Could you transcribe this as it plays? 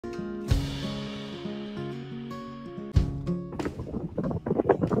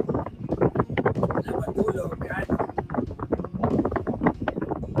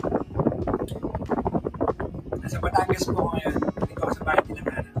Batangas po ako ngayon. Dito ako sa bahay nila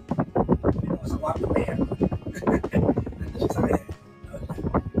Mana. Dito ako sa kwarto na yan. Nandito siya sa kanya.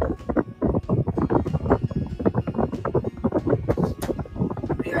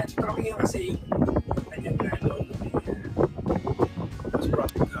 Ayan, ito kami ngayon kasi yung kanyang lolo was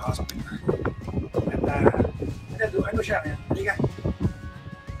brought to the hospital. At ano siya ngayon? Halika.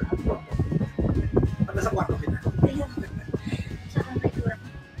 Pag nasa kwarto kita.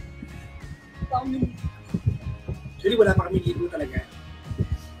 Actually, wala pa kami libo talaga.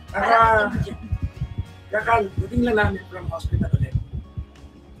 Dating lang namin from hospital ulit.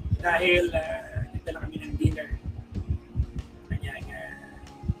 Dahil nagdala kami ng dinner. Kanyang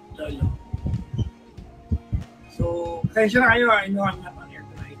lolo. So, pasensya na kayo. I know I'm not on air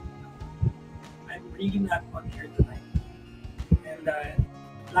tonight. I'm really not on air tonight. And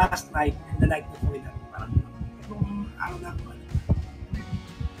last night and the night before that, parang itong araw na ako.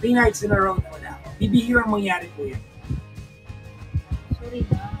 3 nights in a row na wala ako. Bibihirang mangyari po yan. Sorry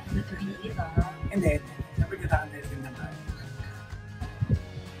na, nagkabinili ka. Hindi, sabi ko na din naman.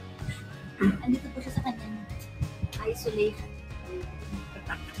 Andito po siya sa kanyang isolation.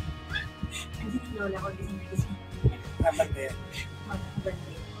 Andito yung lola ko, gising na gising. Nabante.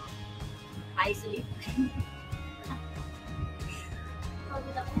 Magbante. Isolation.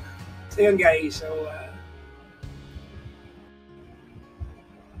 Pagod ako. So yun guys, so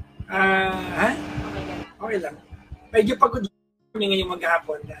ha? Okay lang. Medyo pagod kami ngayong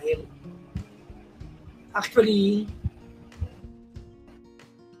maghapon dahil actually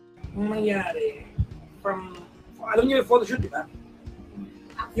ang nangyari from, alam niyo yung photoshoot, di ba?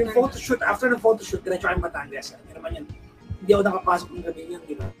 Yung photoshoot, after ng photoshoot, diretso kayong Batangas. Hindi naman yan. Hindi ako nakapasok ng gabi niyan,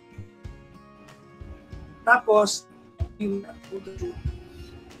 di ba? Tapos, yung photoshoot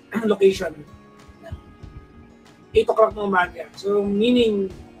location 8 o'clock ng umaga. So, meaning,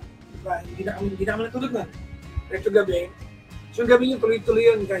 diba, hindi na kami natulog na. Diretso gabi. So, yung gabi yung tuloy-tuloy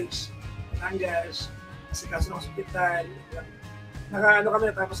yun, guys. Batangas, kasi kaso ng hospital. Naka-ano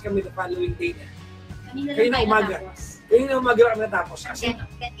kami, natapos kami the following day na. Kayo na umaga. Kayo na umaga kami natapos. Kasi, 10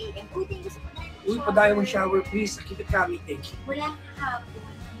 a.m. Uy, thank you sa padayon. uy, padayon mong shower, please. Keep it coming, thank you. Wala kahapon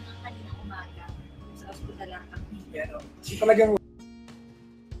hanggang kanina umaga sa ospital lang kami. Yan, o. So, talagang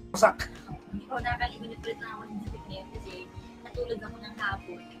wasak. O, nakalimutan ulit na ako ng dipiknip kasi natulog ako ng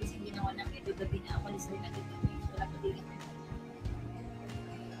hapon. Kasi hindi na ako ng medyo gabi na ako alis rin natin kami. So, wala ko din.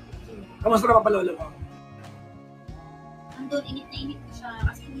 Kamusta na papalolo mo? Andun, init na init ko siya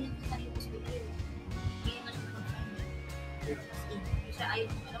kasi hindi na sa yung hospital. Kaya na siya mag-find. Kasi siya ayaw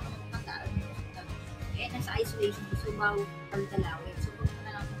mo alam kung magpagkaan ng hospital. Kaya nasa isolation ko, so bawal talawin. So, kung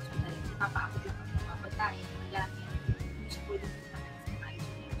na lang sa hospital, ipapaakot lang ang mga pagkain, mga gamit. Hindi siya pwede magpagkaan sa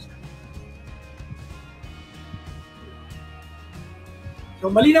isolation. So,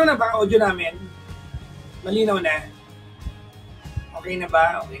 malinaw na ba ang audio namin? Malinaw na. Okay na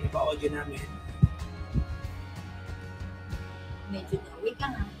ba? Okay na ba audio namin? Medyo na. Wait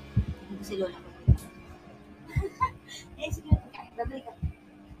lang ha. Hindi ko si Lola ko. Sige. Babalik ka.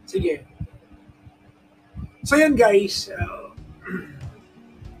 Sige. So, yun guys.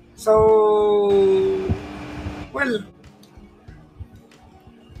 So, well,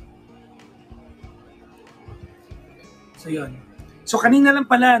 so yun. So, kanina lang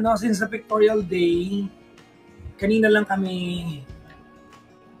pala, no, since the Pictorial Day, kanina lang kami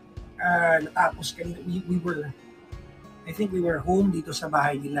natapos. Kanina, we were, I think we were home dito sa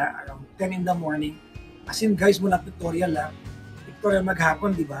bahay nila around 10 in the morning. As in, guys, mula Pictorial Pictorial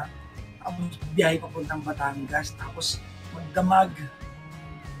maghapon, di ba? Tapos biyahe papuntang Batangas, tapos magdamag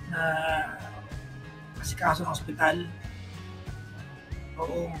na kasi kaso ng ospital.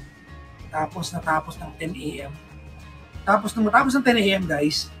 Oo. Tapos natapos ng 10 a.m. Tapos nung matapos ng 10 a.m.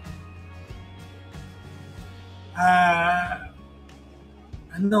 guys,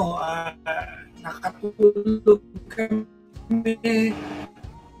 nakatulog kami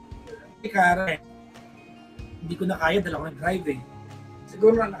kare. Hindi ko na kaya, dala ko nag-drive eh.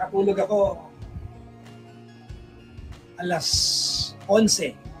 Siguro na nakatulog ako alas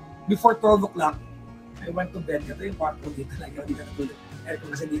 11. Before 12 o'clock, I went to bed. Ito yung kwarto dito. Hindi ka natulog. Aircon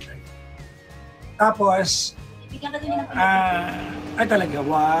kasi dito. Tapos, ay talaga,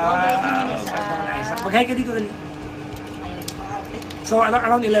 wow. Nice. Mag-hi ka dito. So,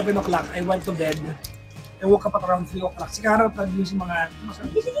 around 11 o'clock, I went to bed. I woke up at around 3 o'clock. Sikarap nag-gising mga 5.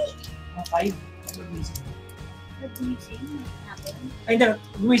 Ay, hindi.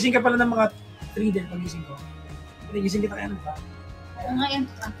 Gumising ka pala ng mga 3 din pag-gising ko. Gising kita kaya ba? Ngayon.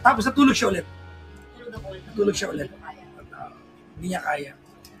 Tapos natulog siya ulit. Natulog siya ulit. Hindi niya kaya.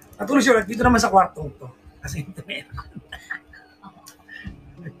 Natulog siya ulit. Dito naman sa kwarto to. Kasi ito may aircon.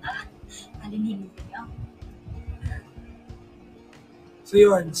 Alinihin ko niya. So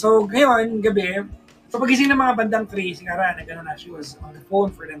yun. So ngayon, gabi, so pagising ng mga bandang 3, si Kara, nagano na, she was on the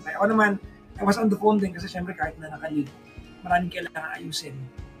phone for the entire. Ako naman, I was on the phone din kasi syempre kahit na naka-leave, maraming kailangan ayusin.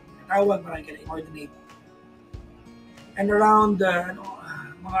 Tawag, maraming kailangan coordinate. And around,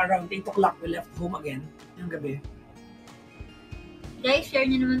 mga around 8 o'clock, we left home again, yung gabi. Guys, share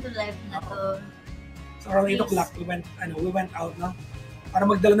nyo naman itong live na to. So around 8 o'clock, we went out, no? Para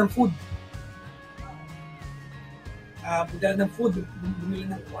magdala ng food. Magdala ng food, bumili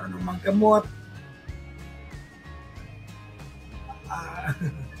ng kung ano ng mga gamot.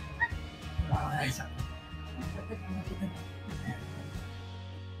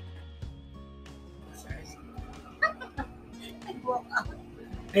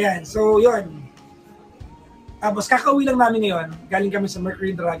 Ayan, so yun. Tapos kakauwi lang namin ngayon, galing kami sa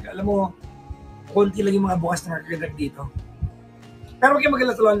Mercury Drug. Alam mo, konti lang yung mga bukas na Mercury Drug dito. Pero huwag kayo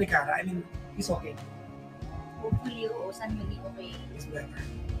maglalatulan ni Kara. I mean, he's okay. Hopefully, saan yun okay. It's better.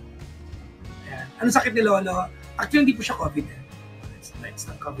 Ayan. Anong sakit ni Lolo? Actually, hindi po siya COVID. It's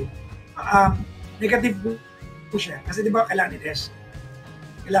not COVID. Negative po siya. Kasi di ba kailangan i-test?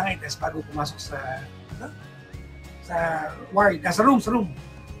 Kailangan i-test bago pumasok sa ward, sa room.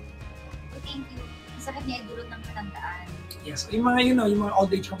 Thank you. Sakit niya ay dulot ng katandaan. Yes. Yung mga, yung mga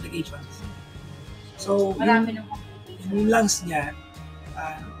old age complications. So, marami ng complications. Yung lungs niya,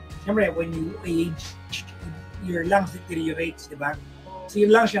 siyempre, when you age, your lungs deteriorates, di ba? So,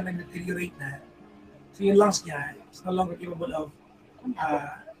 yung lungs niya nag-deteriorate na. So, yung lungs niya is no longer capable of,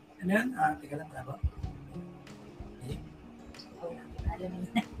 teka lang, ba?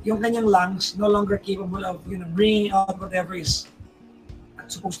 Yung kanyang lungs no longer capable of, bringing out whatever is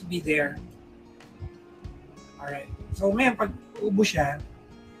supposed to be there. Alright. So ngayon, pag ubo siya,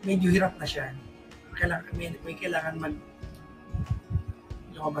 medyo hirap na siya. May kailangan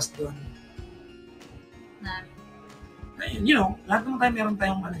lumabas doon. Lahat ng tayo meron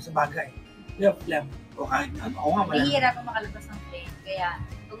tayong sa bagay. We have phlegm. O kahit ako nga wala. Nahihirapan makalabas ng phlegm. Kaya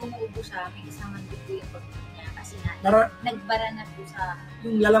pag umuubo siya, may isang mandito yung pagkakas niya. Kasi nagbara na po sa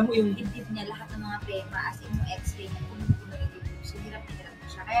yung dibdib niya, lahat ng mga phlegma, as in yung x-ray niya, puno-puno yung dibdib. So hirap na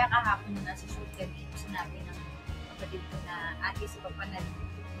siya. Kaya kahapon yung nasa shoot kami, sinabi ng kapatid ko na ate si Papa na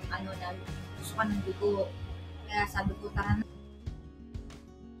gusto ka ng dugo. Kaya sabi ko, tara na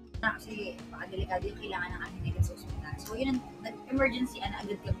kasi baka delikado yung kailangan ng aming agad sa ospital. So yun, nag-emergency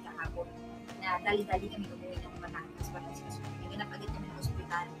agad kami kahapon na dali-dali kami umuwi ng Batangas para sa ospital. Naganap agad kami ng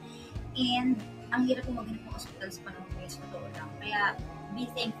ospital. And ang hirap po maganap ng ospital sa panahon ko yung totoo lang. Kaya be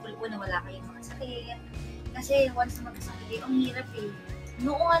thankful po na wala kayong mga sakit. Kasi once na magkasakit kayo, ang hirap eh.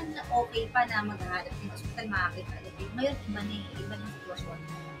 Noon, okay pa na maghahanap ng ospital, makakita agad kayo. Ngayon, iba na yung sitwasyon.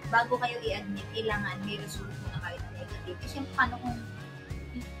 Bago kayo i-admit, kailangan may result na kayo na negative. Kasi paano kung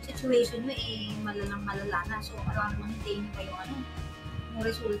yung situation nyo malala na. So, alam mo, hintayin nyo kayo yung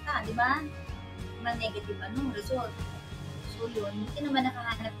resulta, di ba? Na negative result. So, yun, hindi naman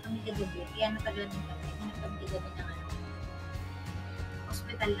nakahanap kami kagabi. Kaya natagalan din kami. Hanap kami kagabi ng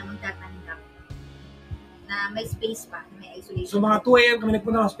hospital na magtatanggap. Na may space pa, may isolation. So, mga 2 a.m. kami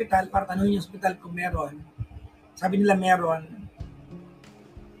nagpunta ng hospital para tanungin yung hospital kung meron. Sabi nila meron.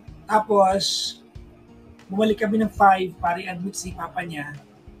 Tapos, bumalik kami ng 5 para i-admit si papa niya.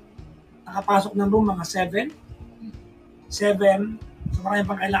 Nakapasok ng room mga 7. 7. So marami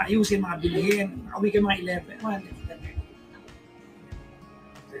pang kailangan ayusin, mga bilihin. Nakauwi kami mga 11.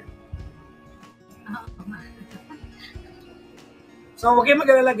 So huwag kayo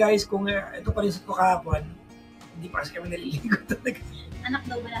mag-alala guys kung ito pa rin ko kahapon. Hindi pa kasi kami naliligo talaga. Anak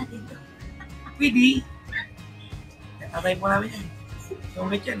daw ba natin ito? Pwede. Tatay po namin yan.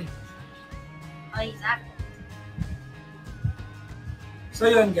 Sumit yan eh. Okay, exact. So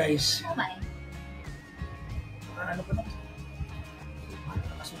yun guys. Okay. Ano pa na?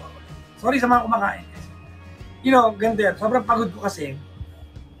 Sorry sa mga kumakain. Ganito yan. Sobrang pagod ko kasi.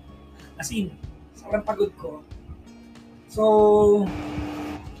 As in, sobrang pagod ko. So,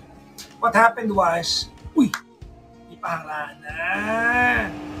 what happened was, ipaharana.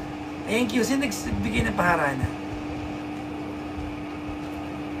 Thank you. Sino nagbigay ng paharana?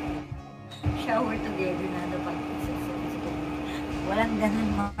 Shower together na dapat. Walang ganun,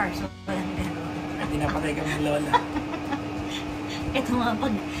 Mars. Walang ganun. Hindi napatay kami ng lola. Ito mga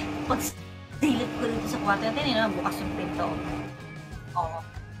pag silip ko dito sa kwarto natin, bukas yung pinto. Oo.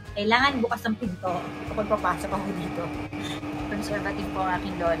 Kailangan bukas ang pinto kapag papasok ako dito. Conservative po ang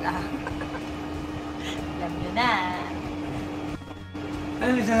aking lola. Alam nyo na.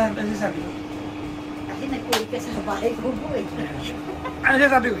 Ano sabi ko? Kasi nag-uwi ka sa bahay ko po eh. Ano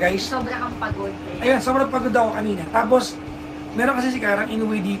sabi ko guys? Sobra kang pagod eh. Ayun, sobrang pagod ako kanina. Tapos, meron kasi si Karang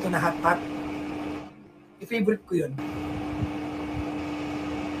inuwi dito na hot pot. I-favorite ko yun.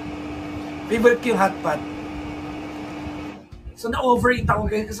 Favorite ko yung hot pot. So na-overeat ako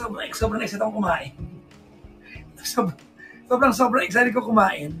kasi sobrang excited ako kumain. Sobrang excited ko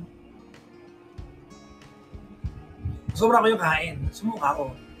kumain. Sobrang ko yung kain. Sumuka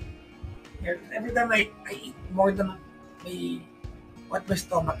ako. Every time I eat more than what my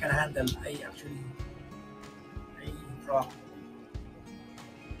stomach can handle, I throw up.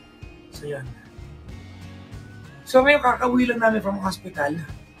 So yan. So ngayon kakauwi lang namin from hospital.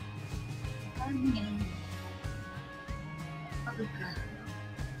 Parang ngayon. Pagod ka.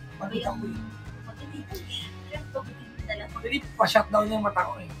 Pagod ako eh. Pagod dito. Pagod dito talaga. Hindi pa-shutdown yung mata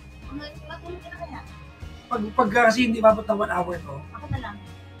ko eh. Matulog ka na kaya? Pag kasi hindi mabot ng 1 hour to, Ako na lang.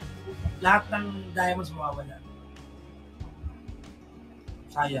 lahat ng diamonds mawawala.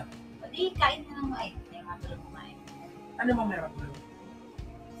 Sayang. Pwede kain ka ng maay. Hindi nga tulog kumain. Ano bang meron mo?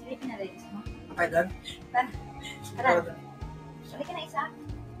 Sige na rin mo. Okay, Dan? Tara. Sige ka na isa.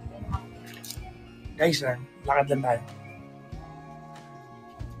 Guys, lakad lang tayo.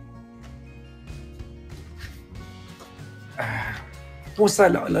 Pusa,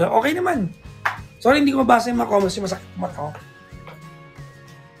 okay naman. Sorry, hindi ko mabasa yung mga comments yung masakit mata ko.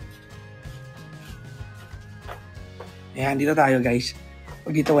 Ayan, dito tayo guys.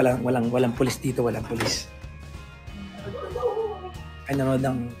 Pag dito walang pulis dito, walang pulis. Ay, nanood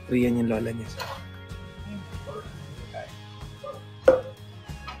ng Korean yung lola niya.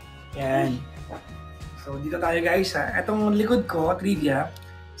 Ayan. So, dito tayo guys. Etong likod ko, trivia,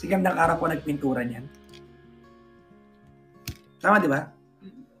 si Gandang Kara po nagpintura niyan. Tama, di ba?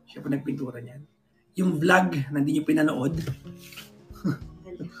 Siya po nagpintura niyan. Yung vlog na hindi nyo pinanood.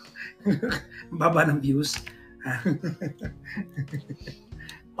 Baba ng views.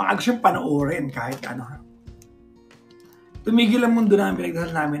 Pang-action panoorin kahit ano ha. Tumigil ang mundo namin,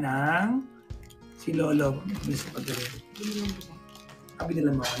 pinagdasal namin ang si Lolo. Bilis na pagdalhin.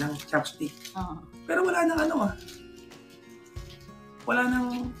 Binila mo ako ng chopstick. Pero wala nang ano ah. Wala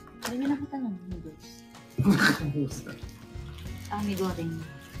nang... Hindi na nakita ng noodles. May goreng.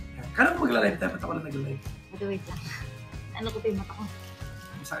 Kala mo magla-live tayo, ba't ako lang nag-live? Wait lang. Ano ko pa yung mata ko?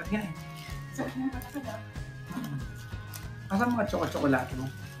 Masakit nga eh. Sakit na mata ko daw. Asan mga chocolate mo?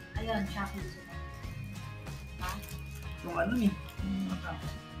 Ayun, chocolate sila. Ha? Yung ano eh.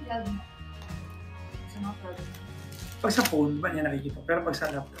 Vlog mo. Sa mga vlog mo. Pag sa phone, ba niya nakikita? Pero pag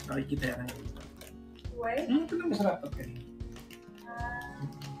sa laptop, nakikita yan nakikita. Where? Ito lang sa laptop kanina.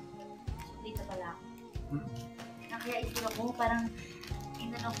 Dito pala ako. Kaya ito ako, parang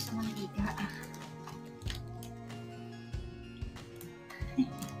inano ko sa mantika.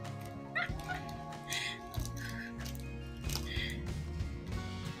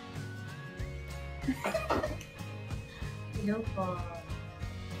 Hello po.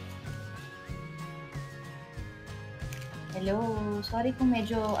 Hello. Sorry kung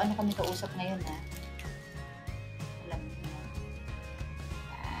medyo ano kami kausap ngayon ha. Alam mo na.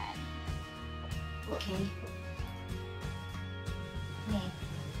 Yan. Okay. Okay.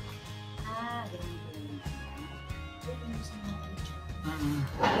 Ganun po yun. Ito mo sa mga picture.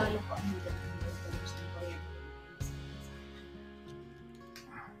 Lolo ko ang higit ng gusto ko yan.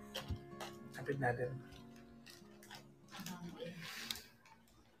 Kapit natin.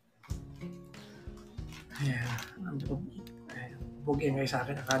 Yeah. Pogi ngayon sa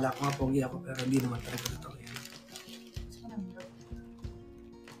akin. Akala ko nga pogi ako pero hindi naman talaga ito.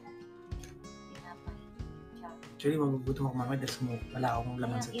 Actually, magugutom ako mamaya dahil wala akong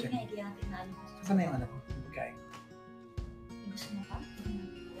laman sa tiyan. Saan na yung anak ko? Pagkain. Gusto mo pa?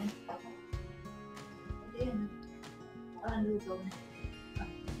 Ayun. Parang lugaw na.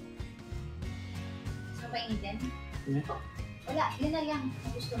 Gusto mo pa initin? Wala, yun na lang.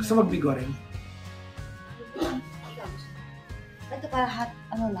 Gusto magbigoreng? Ikaw gusto mo. Ito para hot,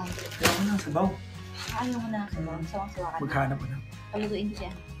 ano lang. Ayaw ko na, sabaw. Ayaw mo na. Sawang-sawa ka na. Maghanap ko na. Palutuin ko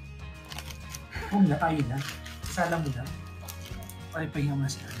siya. Huwag na, tayo na. Sala mo na. Pahipahinga mo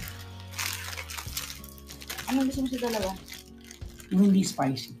na siya. Anong gusto mo sa dalawa? Yung hindi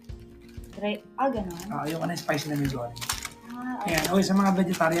spicy. Gano'n? Ayoko na spicy na may goreng. Okay. Ayan, okay, sa mga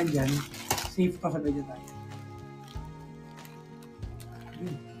vegetarian dyan, safe pa sa vegetarian.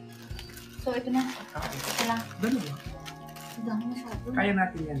 So, ito na. Okay. Ito lang. Dalawa. Ang dami masyado. Kaya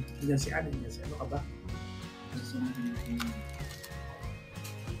natin yan. Diyan si ano, diyan si ano ka ba? Gusto natin natin.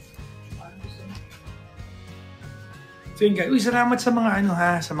 Parang gusto mo. So yun guys, salamat sa mga ano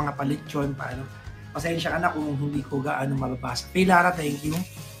ha, sa mga palityon, paano. Pasensya ka na kung hindi ko gaano mababasa. Kay Lara, thank you.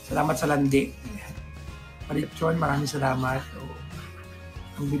 Salamat sa landi. Palityon, maraming salamat.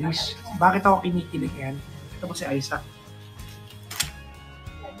 Ang bilis. Bakit ako kinikilig yan? Ito po si Isaac.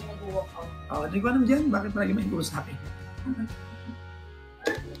 Lagi nag-walk out. Hindi ko alam dyan. Bakit palagi may gulo sa akin?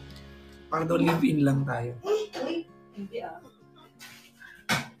 Para daw live-in lang tayo. Uy, hindi ah.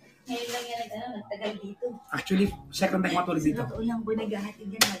 Ngayon lang yan nagtagal dito. Actually, second time matulog dito. Totoo lang po, naghahatid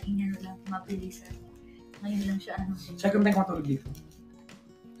yan, laging yan lang, mabilisan. Ngayon lang siya, Second time matulog dito.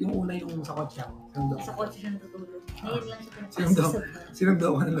 Yung una yung sa kotse ako. Sa kotse siya natutulog. Ngayon lang siya Sinunod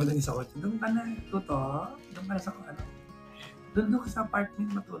ako ng lola niya sa kotse. Doon ka na, Tuto. Doon ka na sa ano. Doon ka sa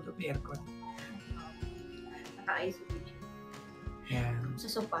apartment matulog, may aircon. Naka-isolation. Yan. Sa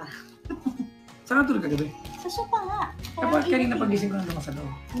sopa. Saan ka tulog kagabi? Sa sopa nga. Kapag kanina pagising ko nandun ka sa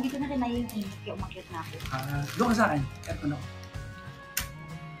loob. Hindi ko na kinaya yung init, kaya umakyat na ako. Doon ka sa akin. Aircon ako.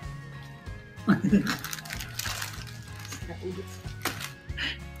 Natulog.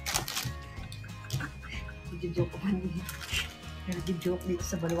 Nag-joke pa niya. Nag-joke dito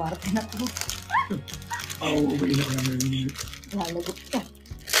sa baluarte na to. Oo, umain ako naman. Lalagot ka.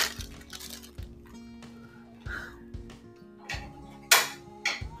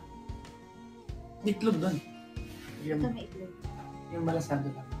 May itlog doon. Ito may itlog. Yung malasado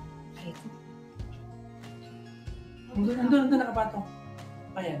lang. Okay. Andun nakapatong.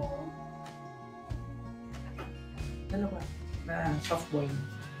 Ayan. Dalawa. Na soft boil.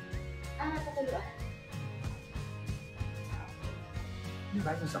 Patuluan. Di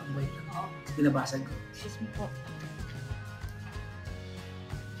ba yung soft boil? Oo. Binabasag ko. Excuse me po.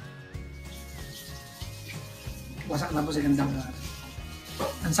 Wasak na po sa gandang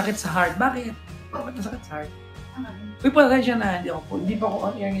ang sakit sa heart. Bakit? Bakit ang sakit sa heart? Uy, pasensya na. Hindi pa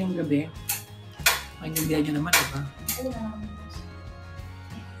ako on-air ngayong gabi. Maintindihan nyo naman, diba?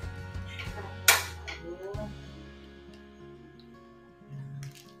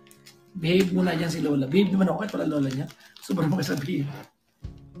 Behave muna dyan si Lola. Behave naman ako kahit wala Lola niya. Sobrang makasabihin.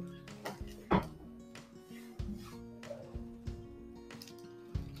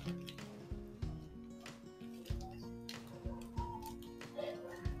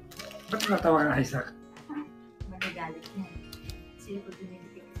 Ba't natawa ka, Isaac? Magagalit niya. Sino ko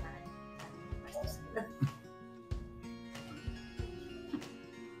diniditig sa akin? Bastos na.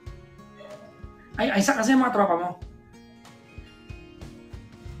 Ay, Isaac, kasi yung mga tropa mo.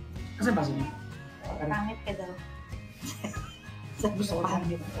 Kasi baso mo. Pangit ka daw. Sabi Gusto ko ko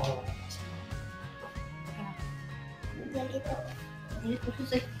pangit. Oo. Galit ko siya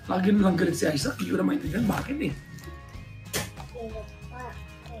sa'yo. Lagi mo lang galit si Isaac. Hindi ko na maintindihan. Bakit eh?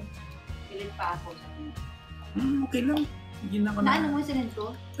 Galit pa ako sa kanya. Okay lang. Hindi na ako na. Naano mo yung sinend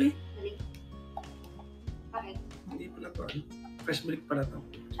ko? Ay. Galit. Bakit? Hindi pala to. Fresh milk pala to.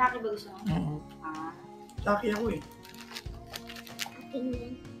 Shaki ba gusto mo? Oo. Taki ako eh.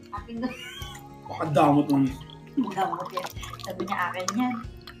 Akin na. Pakadamot mo. Magamot yan. Sabi niya akin yan.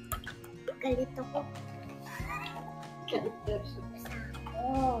 Galit ako. Galit daw siya.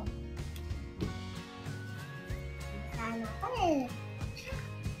 Oo. Sana pa eh.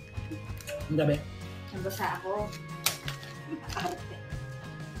 Ang gabi. Nabasa ako. Arte.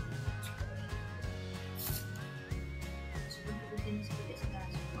 Sobrang pagod din sa bilis na.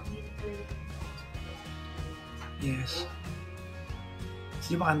 Sobrang hirap talaga. Yes.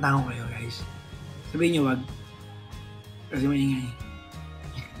 Sige ba kanta ko kayo, guys? Sabihin niyo wag. Kasi maingay.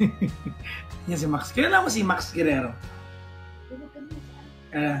 Yan si Max. Kilala mo si Max Guerrero?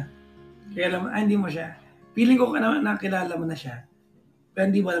 Kaya alam, hindi mo siya. Feeling ko nakilala mo na siya. Pero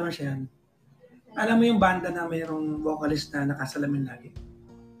hindi mo alam siya yan. Alam mo yung banda na mayroong vocalist na nakasalamin lagi?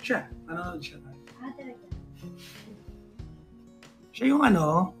 Siya. Nanonood siya. Talaga. Siya yung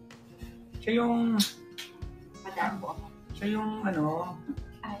ano? Siya yung... Padaan po ako. Siya yung ano...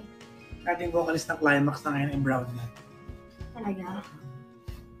 Ay. Ating vocalist ng Climax na ngayon ay Brown na. Talaga?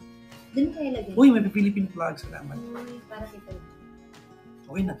 Doon kayo lagay? Uy, may Philippine flag. Salamat. Uy, para kita.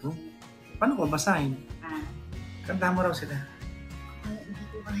 Okay na to. Paano ko basahin? Kanta mo raw sila. Hindi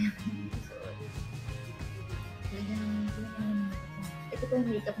ko kaya. Sorry. Ito po yung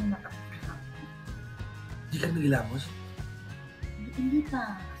makeup na nakakakak. Hindi ka nagilamos? Hindi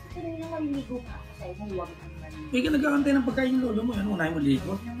pa. Kasi tuloy na maliligo ka ako sa'yo. Kung huwag naman. Hindi ka nagkakantay ng pagkain yung lolo mo. Ano, unahin mo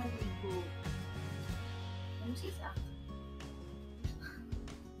ligo? Huwag na maligo. Ano si Isa?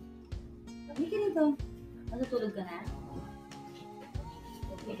 Hindi ka nito. Matutulog ka na?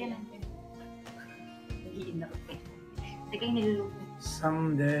 Hindi ka na. Nag-iinap ka. Teka yung niluluto.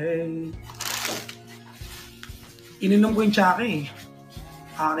 Someday. Ininom ko yung tsake eh.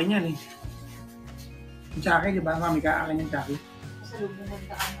 Akin yan eh. Yung tsake, di ba? Mami ka, akin yung tsake. Pasalubungan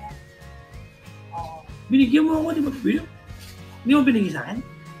ka kanya. Oo. Binigyan mo ako, di ba? Hindi mo binigay sa akin?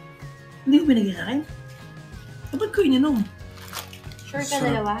 Hindi mo binigay sa akin? Dapat ko ininom. Sure ka Sarap.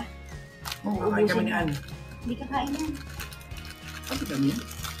 dalawa? Oo, kakain kami ni Anne. Hindi ka kain yan. Sabi kami yan.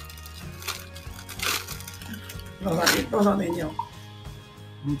 Ito sa inyo.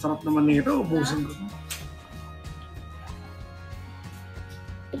 Ang sarap naman nito. Ubusin ko.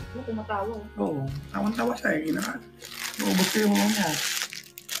 Ano, tumatawa. Oo. Tawan-tawa siya eh. Naubos ko yung mga niya.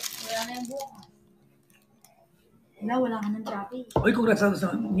 Wala na yung buka. Wala ka ng traffic. Uy, congrats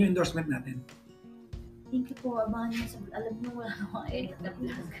sa new endorsement natin. Thank you po. Abangan niyo sa alam niyo wala na akong edit na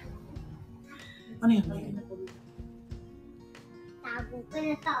vlog. Ano yun? Tago ko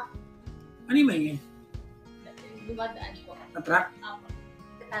na to. Ano yung may Dumadaan po. na-track? Ako.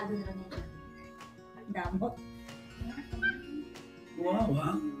 Tatago na lang yun. Damot. Wow, ha?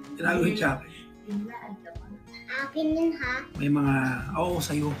 Tinago yung Chuck. Tinglaan ka pa. Akin yun ha. May mga,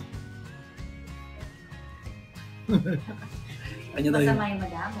 sa'yo. Kanya daw yun. Masama yung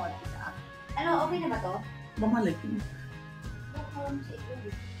madamot. Ano, okay na ba to? Bumalik.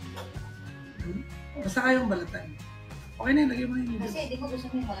 Basta kayong balatan. Okay na yun, lagay mo na yun. Kasi di ko gusto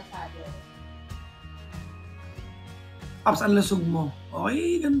mo yung malasado. Paps, ang lusog mo.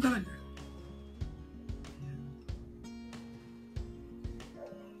 Okay, ganun talaga.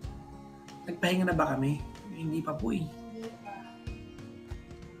 Nagpahinga na ba kami? Hindi pa po eh.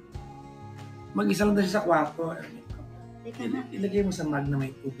 Mag-isa lang daw siya sa kwarto. Teka na. Ilagay mo sa mag na may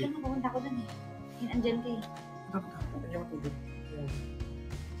tubig. Kaya pupunta ko dun eh. Andyan ka eh. Lagyan mo tubig.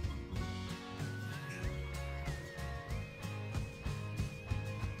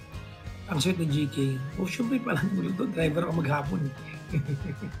 Ang sweet ni GK. Oh, syempre pala driver ako maghapon.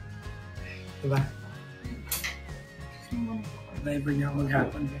 Diba? Driver niya ako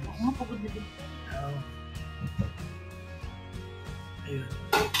maghapon. Ako nga, pagod na din. Ayun.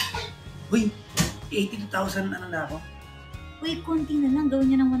 Uy, 82,000 ano na ako? Uy, konti na lang.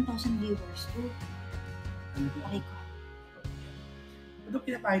 Gawin niya ng 1,000 viewers to. Ano ko? Aray ko. Ano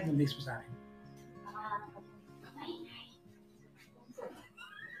pinapahid ng base mo sa akin?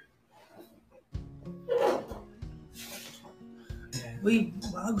 Uy,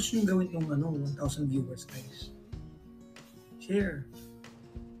 baka gusto nyo gawin yung 1,000 viewers, guys. Share.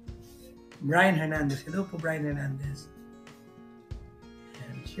 Brian Hernandez. Hello po, Brian Hernandez.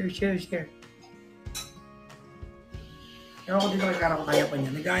 Ayan. Share. Ewan ko dito kay Kara ko kaya pa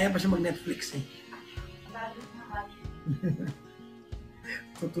niya. Nag-aaya pa siya mag-Netflix eh.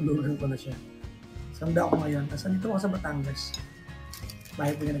 Tutulugan ko na siya. Sanda ako ngayon. Tapos nandito ako sa Batangas.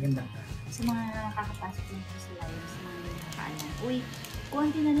 Bahay po niya nagandang ka. Sa mga nakakapasok lang sa live, sa mga nakakaalam. Uy,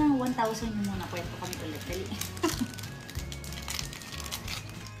 konti na lang. 1,000 yung muna. Kwento kami ulit. Dali.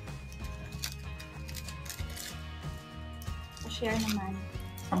 Share naman.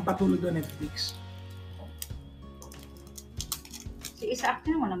 Ang patulog doon Netflix. Si isa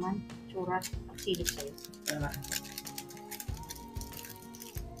actor mo naman. Surat. Pagsilip sa'yo.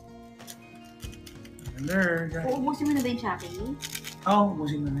 Nerd. Uubusin mo na ba yung Chucky? Oo,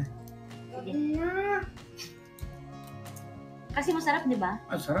 ubusin mo na. Sige. Na. Kasi masarap, di ba?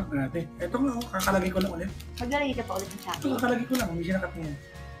 Ang sarap na natin. Ito nga, kakalagay ko lang ulit. Maglalagay ka pa ulit ng Chucky. Ito, kakalagay ko lang. Hindi siya nakat niya.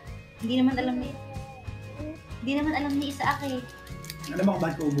 Hindi naman alam ni Isaac eh. Alam mo kung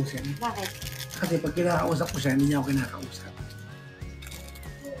bakit ko ubusin? Bakit? Kasi pag kinakausap ko siya, hindi niya ako kinakausap.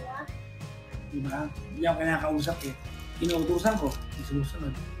 Diba? Hindi niya ako kinakausap eh. Inuutusan ko, hindi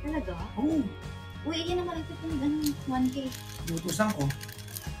sumusunod. Talaga? Oo, Uy, iyan naman ito kung 1K. inuutusan ko.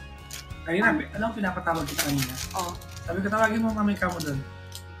 Kanina, alam mo, pinapatawag kita kanina. Oh. Sabi ko, tawagin mo mamay ka mo doon.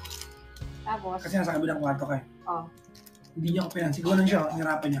 Tapos? Kasi nasa kabilang kwarto ka eh. Oh. Hindi niya ako pinansigawan siya,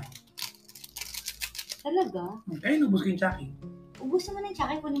 nirapan niya ako. Talaga? Kaya inubos ko yung Chucky. Ubusin mo na yung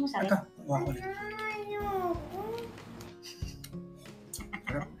Chucky, kunin mo sa Ito, rep. kuha ko ulit. Ayoko.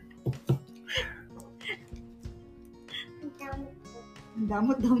 Sarap. Ang dami ko. Ang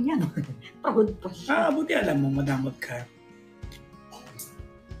damot daw niya. Pagod pa siya. Buti alam mo, madamot ka.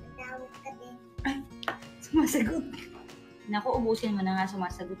 Ang dami ka din. Sumasagot. Naku, ubusin mo na nga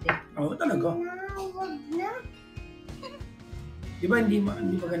sumasagot eh. Oo, talaga. Wag na. Di ba hindi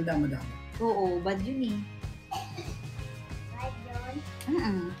maganda madamot? Oo, bad yun eh. Right yun.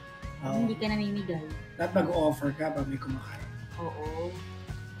 Oo. Hindi ka namimigay. Dapat mag-offer ka pag may kumakain. Oo.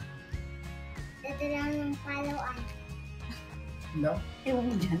 Dito lang yung follow-up. No?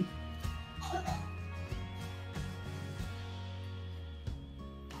 Ewan mo dyan.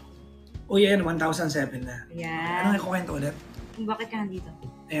 O yan, 1,007 na. Yan. Anong ikukwento ulit? Kung bakit ka nandito?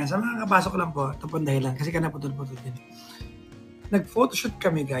 Ayan, sa mga kapasok lang po, ito pong dahilan. Kasi ka naputol-putol din. Nag-photoshoot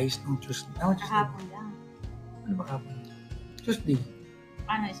kami guys nung Tuesday. Tuesday. Kahapon lang. Ano ba kapon? Tuesday.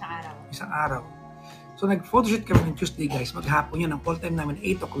 Ano, isang araw? Isang araw. So nag-photoshoot kami ng Tuesday guys. Maghapon yun. Ang call time namin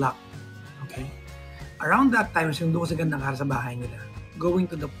 8 o'clock. Okay? Around that time, yung doon ko sa gandang araw sa bahay nila. Going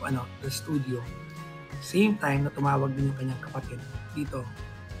to the studio. Same time na tumawag din yung kanyang kapatid dito.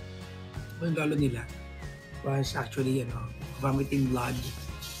 Yung galo nila was actually, vomiting blood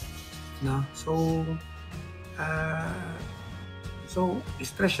No? So,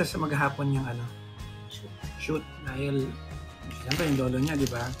 stress siya sa maghapon yung shoot. Dahil, siyempre yung lolo niya, di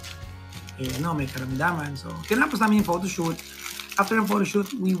ba? May karamdaman. So, tinapos namin yung photoshoot. After the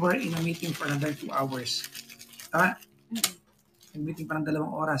photoshoot, we were in a meeting for another 2 hours. Tama? Nag-meeting pa ng 2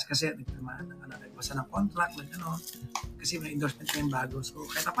 oras kasi nagbasa ng contract, kasi may endorsement na yung bago. So,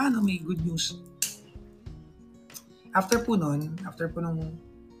 kahit paano, may good news. After po nung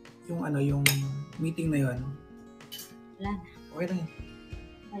yung meeting na yun, Wala na. okay lang yun.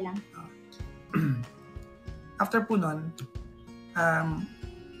 Okay lang. After po nun,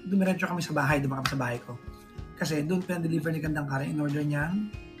 dumiretso kami sa bahay, dumaan kami sa bahay ko. Kasi doon pinadeliver ni Gandang Kara in order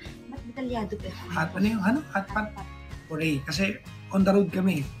niyang Ba't detalyado pa yun? hot pot puree. Kasi on the road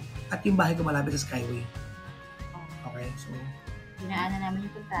kami. At yung bahay ko malapit sa Skyway. Okay, so Dinaanan namin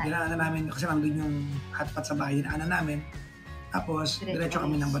yung pagkain. dinaanan namin kasi nandun yung hot pot sa bahay, dinaanan namin. Tapos, diretso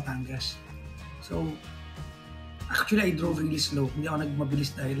kami ng Batangas. So, actually, I drove really slow. Hindi ako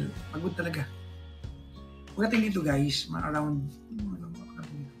nagmabilis dahil pagod talaga. Pagdating dito guys, around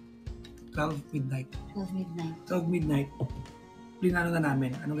 12 midnight. 12 midnight. Plinano na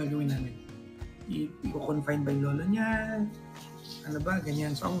namin. Anong gagawin namin? I-confine ba yung lolo niya? Ano ba?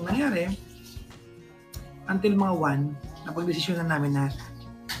 Ganyan. So, ang nangyari, until mga 1, napag-desisyon na namin na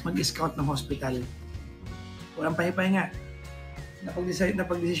mag-scout ng hospital. Walang pahipahinga.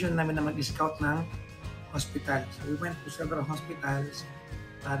 Napag-desisyon namin na mag-scout ng hospital. So, we went to several hospitals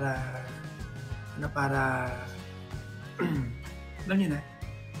para alam niyo na,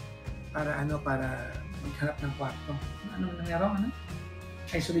 para maghanap ng kwarto. Ano nangyari?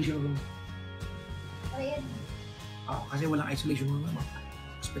 Isolation room. Ayan. Kasi walang isolation room ng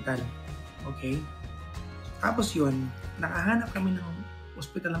hospital. Okay? Tapos yun, nakahanap kami ng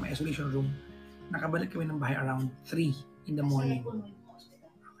hospital na may isolation room. Nakabalik kami ng bahay around 3 in the morning.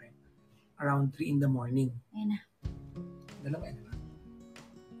 Okay. Around 3 in the morning. Ayan na. Dalawa yan.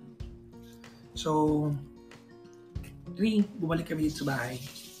 So, 3, bumalik kami dito sa bahay.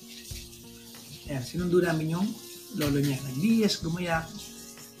 Ayan, sinundo namin yung lolo niya. Nagliyes, gumayak.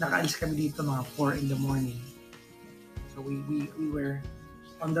 Nakaalis kami dito mga 4 in the morning. So, we were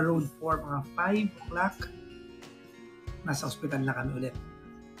on the road for mga 5 o'clock. Nasa hospital na kami ulit.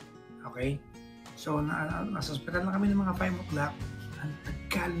 Okay? So, nasa hospital na kami ng mga 5 o'clock. Ang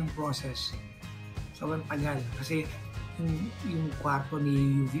tagal ng process. Sobrang tagal. Kasi yung kwarto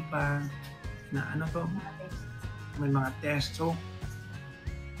ni UV pa, na may mga test. So,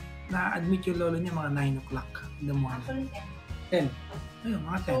 na-admit yung lolo niya mga 9 o'clock in the morning. Actually, 10. Ayun,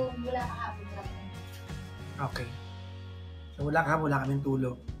 mga 10. So, wala kahapon. Okay. So, wala kaming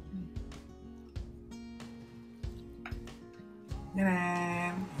tulog.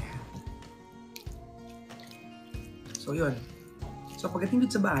 Yan. So, yun. So, pagdating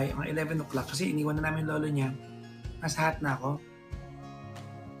dito sa bahay, mga 11 o'clock, kasi iniwan na namin lolo niya, nasa hat na ako.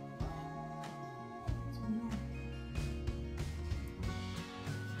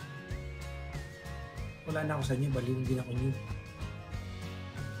 Wala na ako sa inyo, baliw din ako niyo.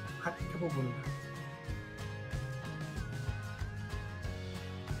 Hati ka po ba?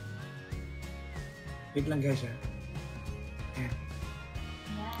 Wait lang guys ha. Ayan.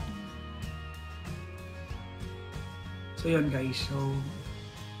 So yun guys, so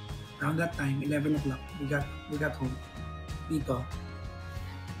around that time, 11 o'clock, we got home dito.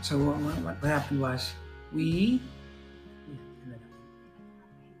 So what happened was,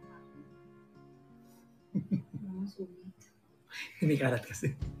 hindi karat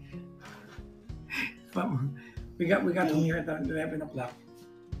kasi. We got home here at 11 o'clock.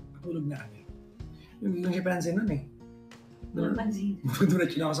 Patulog na kami. Yung si Pansin nun eh. Doon pansin.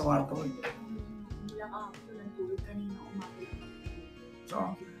 Dulat yun ako sa kwarto ko. Hindi lang ako tulog kanina umaga.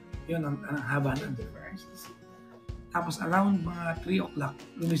 So, yun ang haba nun. Tapos around mga 3 o'clock,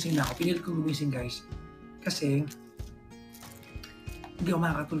 lumising na ako. Pinilit ko lumising guys. Kasi, hindi ako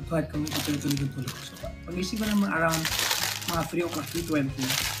makakatulog kahit kung tuloy-tuloy yung tulog. So, pag-isip ko naman around mga 3 o'clock, 3:20,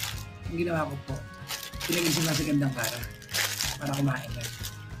 ang ginawa ko po, pinagising na si Gandang Kara para kumain na.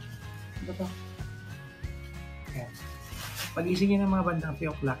 Ito to. Ayan. Pag-ising niya ng mga bandang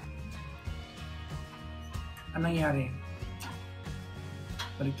 3 o'clock, anong nangyari?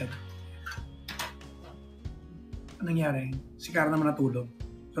 Baliktad. Anong nangyari? Si Kara naman natulog.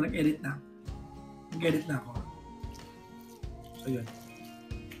 So nag-edit na. Nag-edit na ako. So yun.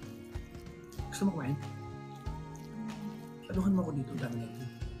 Gusto mo kumain? Saluhan mo ako dito. Dami na ito.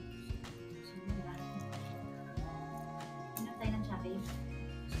 Hanap tayo ng Shopee.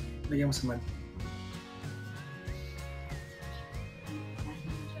 Lagyan mo sa mag.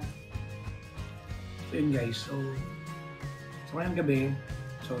 So yun guys. So ngayong gabi,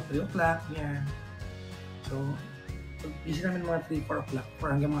 So, 3 o'clock, yan. So, busy namin mga 3, 4 o'clock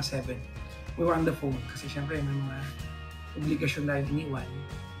or hanggang mga 7. We were on the phone kasi syempre may mga obligasyon na iniwan.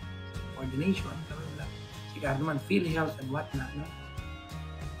 Coordination, blah. Siguro naman, feel health and whatnot, no?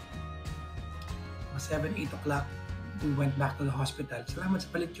 Mga 7, 8 o'clock, we went back to the hospital. Salamat sa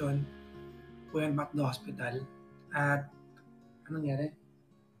palit yun. We went back to the hospital. At, anong nangyari?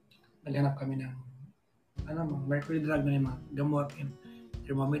 Naghanap kami ng mercury drug na yung mga gamot and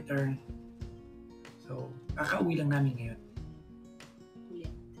thermometer. So, kakauwi lang namin ngayon.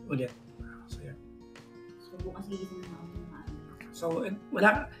 Ulit. So, yun. So, bukas gigising na ako ng maaga. So,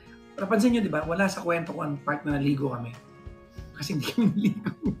 wala, napansin nyo, di ba? Wala sa kwento ko ang part na naligo kami. Kasi hindi kami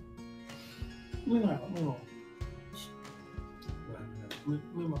naligo. Uwi mo ako.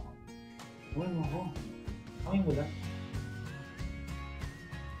 Uwi mo ako. Uwi mo lang.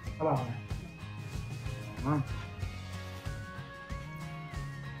 Haba ko na.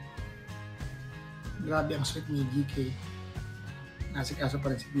 Grabe ang sweet ni GK. Nasikaso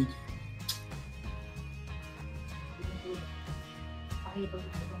pa rin si DJ. Pakita ko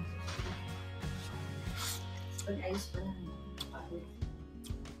ito. Pag-ayos pa lang.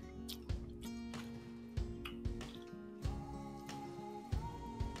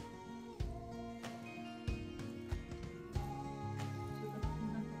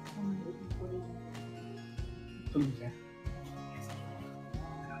 Tulog ka?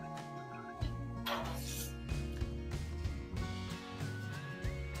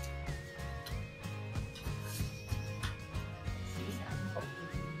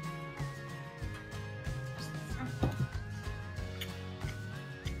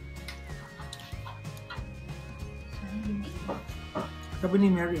 Sabi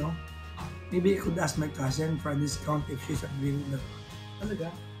ni Mary, maybe I could ask my cousin for a discount if she's agreeing with that. Talaga?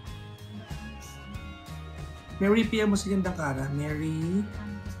 Mary, PM mo si Gandang Kara. Mary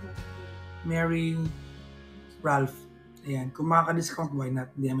Ralph. Ayan. Kung makaka-discount, why not?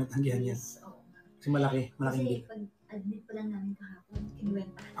 Hindi naman tanggihan yan. Kasi malaking bill. Kasi pag-admit pa lang namin kahapon,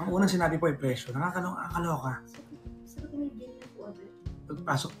 kinuwenta. Ang unang sinabi po ay presyo. Nakakaloka. Sabi ko may bill na po agad.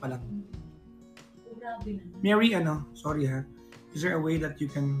 Pagpasok pa lang. Grabe na. Mary, sorry ha. Is there a way that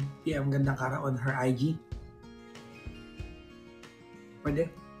you can PM Gandang Kara on her IG? Pwede?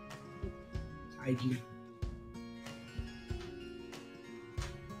 Sa IG.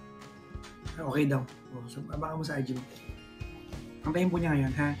 Okay daw. So, baka mo sa IG. Ang time po niya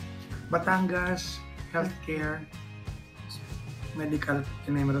ngayon, ha? Batangas, Healthcare, Medical,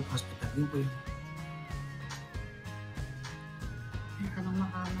 Emerald Hospital. Din po yun. Tanong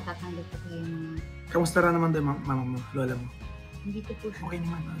matatanggap ko kayo ng... Kamusta na naman doon, mama mo, lola mo? Hindi ko po siya. Okay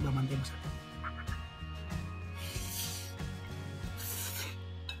naman, damantay mo sa atin.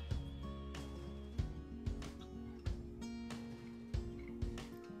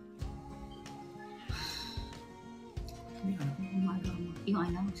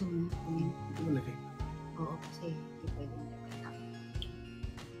 Yung gusto mo na. Ito malaki. Oo, kasi hindi pwede na.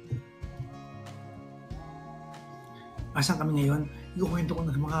 Asan kami ngayon? Ikukwento ko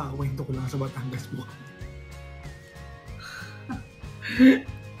na makakakwento ko lang sa Batangas po.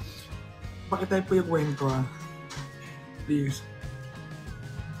 Pakitay po yung kwento please.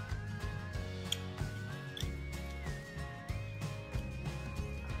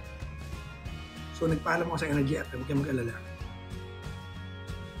 So nagpaalam ako sa energy at huwag kayo mag-alala.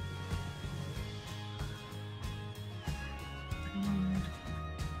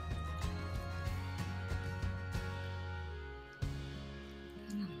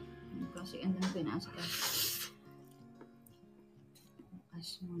 Kasi ang dami pinaasa ka.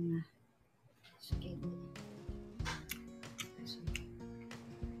 Bukas muna. Schedule. Kasi,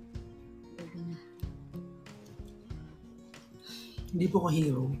 baga na. Hindi po ko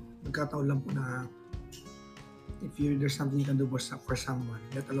hero. Nagkataon lang po na if there's something you can do for someone,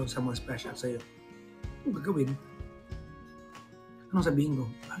 let alone someone special sa'yo, ano gagawin? Anong sabihin ko?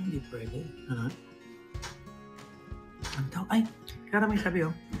 Hindi pwede. Ay, kaya may sabi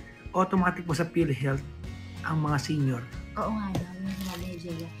automatic po sa PhilHealth ang mga senior. Oo nga daw, yung sinabi ni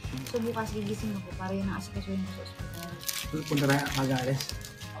Jaya. So bukas gigising ako para yun ang asikasuhin ko sa ospital. Punta na mag-aalis?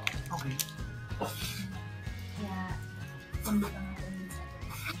 Okay. Kaya, pambita nga ko yun sa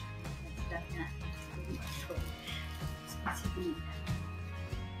staff na responsibilidad.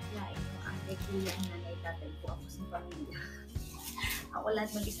 Kaya ito, ang kuya ang nanay tatay ko ako sa pamilya. Ako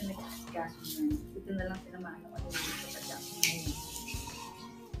lahat mag-isa nag-asikaso na. Ito na lang tinamaan ako dito sa Jackson ngayon.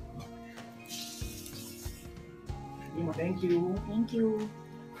 Thank you. Thank you.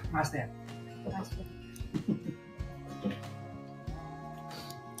 Master. Master.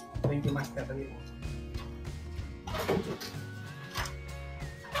 Thank you, Master.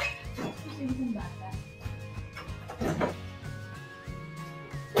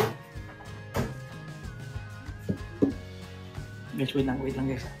 Guys, wait lang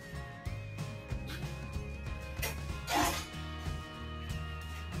guys.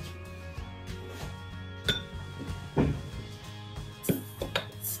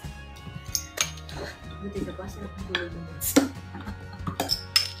 Buti ka pa, sarap ng tulog mo.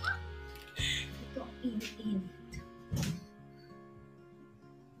 Ito ang init-init.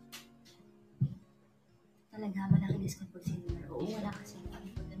 Talaga, malaki discount pag senior. Oo, wala kasi ang pag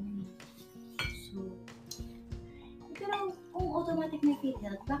ganun eh. So, pero kung automatic may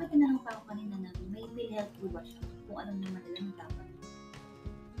PhilHealth, bakit tinanong pa ako kanina na may PhilHealth po ba siya? Kung alam naman nila ng dapat.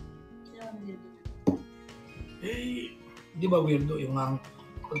 Sino ang weirdo na? Eh, di ba weirdo yung ang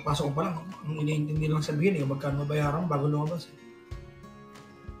pagpasok ko pa lang, ang iniintindi lang sabihin eh, magkano bayaran bago lumabas eh.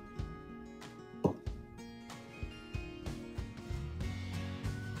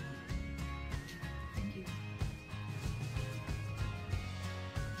 Thank you.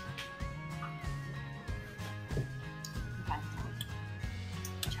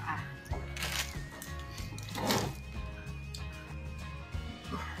 Tsaka.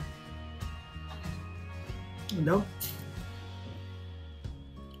 Ano daw?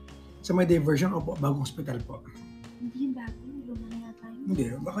 Sa may diversion, opo, bagong hospital po. Hindi yung bago, luma na yata yun. Hindi,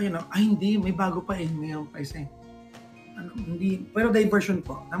 baka yun ang, ay hindi, may bago pa eh, mayroon pa isa eh. Ano, hindi, pero diversion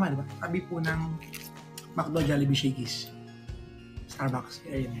po, tama diba? Sabi po ng McDo, Jollibee, Shakey's, Starbucks,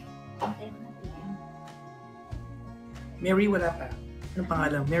 ayun eh. Antay mo natin yun. Mary, wala pa. Anong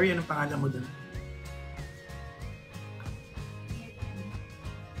pangalan? Mary, anong pangalan mo dun?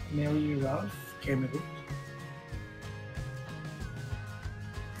 Mary Ralph Cameron.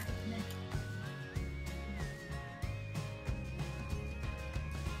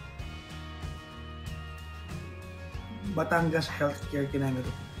 Batangas Healthcare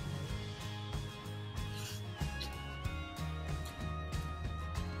Kinangalo.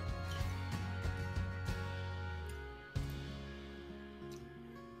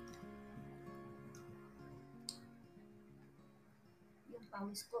 Yung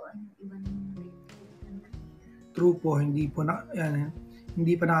pawis ko, ano, iba na yung rate. True po, hindi po na, yan,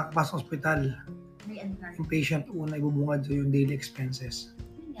 hindi pa nakakapasok sa ospital. May ano na. Yung patient una ibubungad sa yung daily expenses.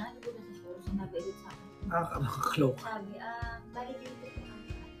 Yun nga, nagulat sa show, so nabailit sa akin. Nakakaloka. Sabi, balik yung ito ko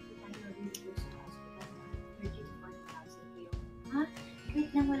tayo nabili sa hospital na 30 to 40,000 po yung, ha? Wait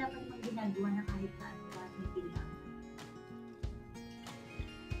lang, wala pa namang ginagawa na kahit na ano ba, may bilang.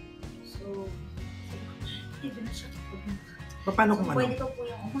 So, hindi na siya kapag Paano kung ano? pwede ko po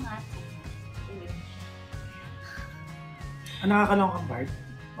yung umangat. Ang nakakaloka kang part,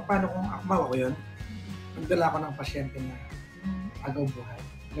 paano kung akmaw ko yun? Nagdala ko ng pasyente na agaw buhay.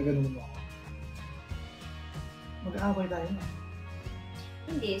 Naganon mo ako. Mag-aaway tayo na.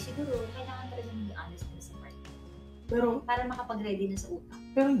 Hindi, siguro, kailangan talaga maging honest na sa part. Pero, Para makapag-ready na sa utak.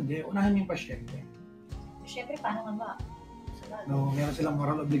 pero hindi, unahin yung pasyente. Siyempre, paano nga ba? Sa bagay. No, meron silang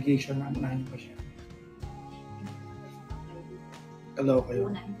moral obligation na unahin yung pasyente. Kalaw kayo.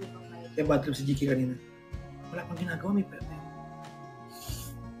 Unahin ko yung bayad. Kaya bad trip si Jiki kanina. Wala pang ginagawa, may pwede.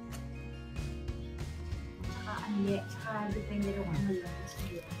 Saka depende rin kung ano lang.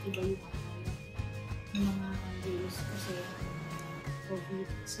 Kasi iba yung yung mga rules kasi COVID.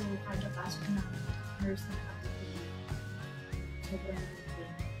 So, kada pasok na nurse na kapatid, sobrang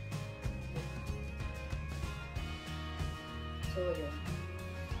nag-train. So, yun.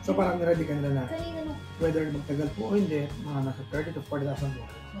 So parang niready ka nila na Kanina na whether magtagal po o hindi, mga nasa 30 to 40,000 po.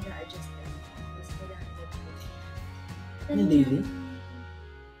 mag-a-adjust na. Tapos Yung daily?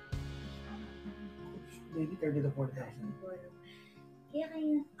 Daily 30 to 40,000. Kaya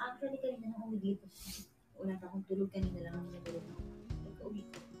actually kanina nung uwi dito, wala pa akong tulog kanina lang ang natulog ako. Pagka-uwi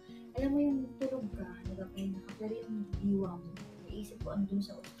ko, alam mo yung tulog ka, nagpapahinga ka, pero yung diwa mo, naisip ko andun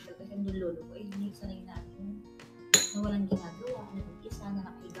sa hospital kasi andun lolo ko, hindi sanay na na walang ginagawa, nag-isa, na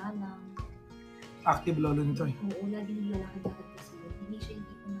nakahiga lang. Active lolo nito eh. Oo, lagi naglalakad-lakad kasi yun. Hindi siya yung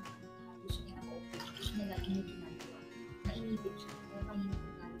tipo na gusto niya na paupo. Gusto niya lagi niya ginagawa. Nainipit siya, kaya mahina ko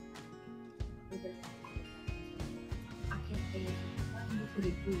galit na. Pagdala na ako. Akit kayo, hindi ko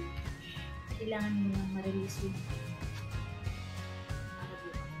ito. Kailangan mo lang ma-release yun. Para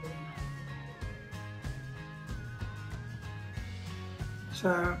bukas ko naman. Sa,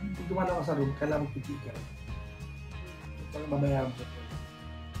 pag dumala ka sa room, kailangan magpipigil. Pag babayaran ko.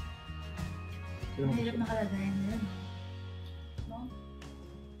 Ang hirap na kalagayan mo yun. No?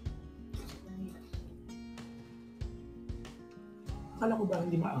 Ang hirap. Akala ko ba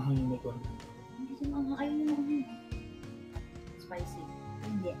hindi maanghang yung may corn? Hindi siya mga ayaw mo naman yun. Spicy.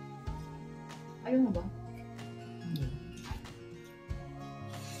 Hindi. Ayaw mo ba? Hindi.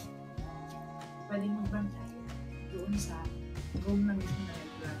 Pwede magbantay doon sa room na mismo na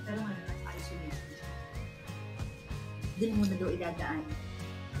regular. Pero nga nasa isolation siya. Doon mo na daw idadaan.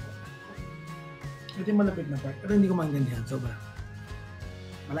 Ito yung malapit na part, pero hindi ko maintindihan, sobra.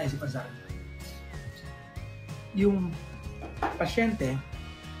 Malaisipan sa akin. Yung pasyente,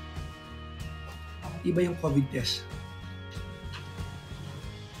 iba yung COVID test.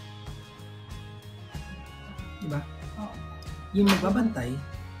 Diba? Oo. Yung magbabantay,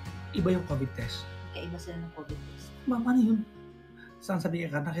 iba yung COVID test. Kaiba sila ng COVID test. Paano yun? Saan sabi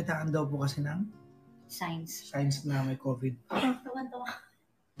ka, nakitaan daw po kasi ng Signs na may COVID. Tawan-tawa.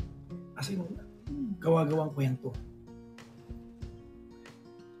 Kasi gawa-gawang kwento.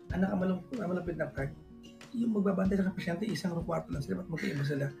 Ang malapit na part, yung magbabantay sa pasyente, isang kwarto lang sila, magkaiba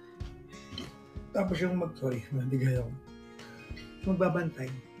sila. Tapos yung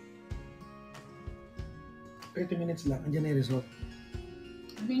magbabantay, 30 minutes lang, andyan na yung result.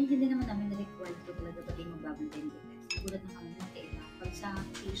 Hindi naman namin na-record ko talaga pati magbabantay ng test. Gulat na kami ng kaiba. Pag sa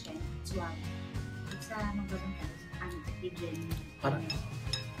patient, swab. Pag sa magbabantay, bigyan Parang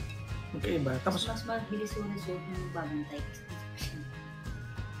magkaiba. Tapos mas mabilis yung result ng magbabantay kasi sa pasyente.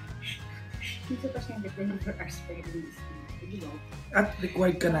 Yung sa pasyente, 24 hours per release. at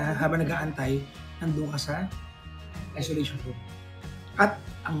required ka na habang nag-aantay, nandun ka sa isolation room. At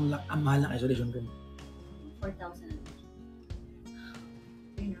ang mahal ng isolation room. 4,000.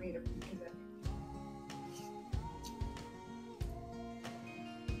 Pinarate ng iba.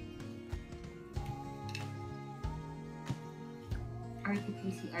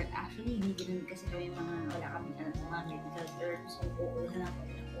 RT-PCR. Actually, hindi ganun kasi kami wala kami alam sa mga medical terms. So, oo na lang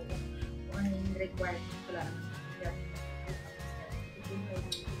kami ng oo. Kung ano yung required, wala naman.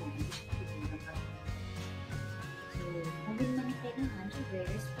 So, mabili namin kailangan. Siyempre,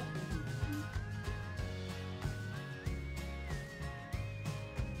 respect naman.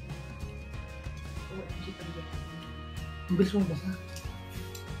 OMG pa rin. Ang bilis mong basa.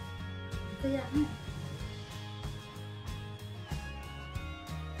 Kaya nga.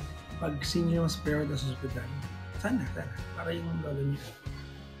 Pag senior yung spare na sa hospital, sana. Para yung lolo niya.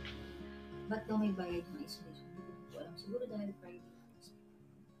 Ba't daw may bayad ng isolation? Hindi ko alam. Siguro dahil private.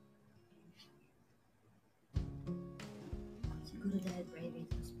 Siguro dahil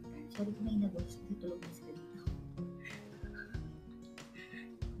private hospital. Sabi ko may nabos. Tutulog na sila dito.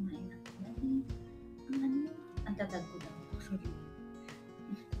 Kumain na. Ang tatag ko daw. Sorry.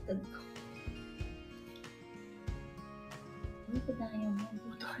 Ang tatag ko. Ano pa tayo?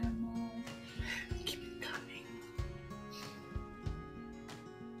 Keep it coming.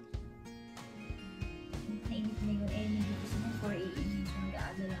 Nainip na yun. Eh, nag-iis na 4 a.m. So,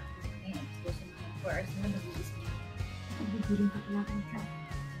 nag-aalala ako. Ngayon, exposure na 4 hours na nag-iis na. Nabibirin pa pala kami ka.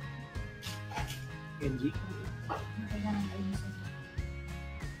 Kenji? Kailangan tayo mo sa ito.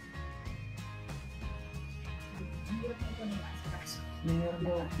 Ang hirap na ito nila sa kaso. Meron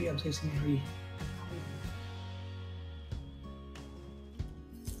daw PM sa Mary.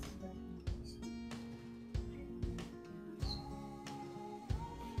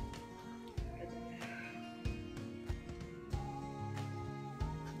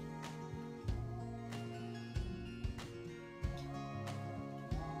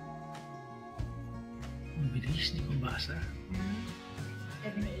 Ang bilis, di ko basa.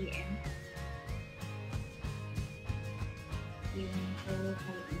 7 a.m. Yung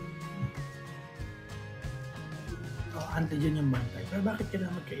Antigen yung bantay. Pero bakit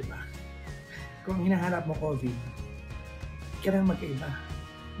kailangan magkaiba? Kung hinahanap mo COVID, kailangan magkaiba.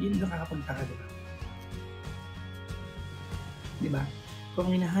 Yun yung nakakapagtaka, diba? Diba?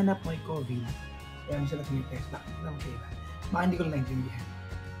 Kung hinahanap mo yung COVID, kaya mo sila tinitest, bakit kailangan magkaiba? Baka hindi ko lang naintindihan.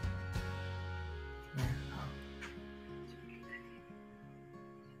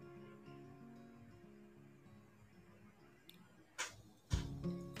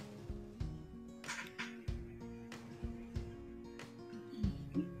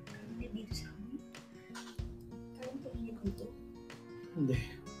 Hindi.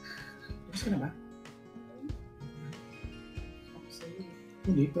 Tapos ka na ba?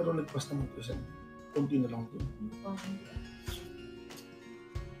 Hindi, pero lagpas naman ito sa kunti na lang ito.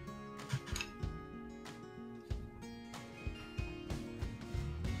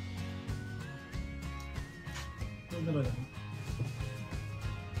 Ito na lang.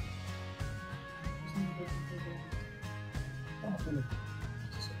 Tama ko na.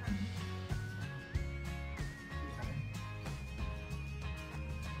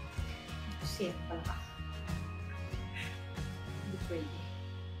 Safe pala ka. Hindi pwede.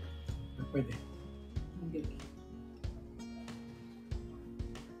 Pwede. Hindi.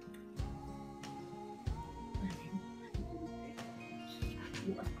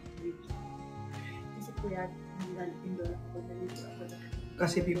 Bukas ako dito. Kasi kuya, nandun ako, nalito ako na.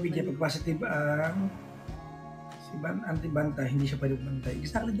 Kasi PPG pag positive ang Anti-bantay, hindi siya pwede bantay.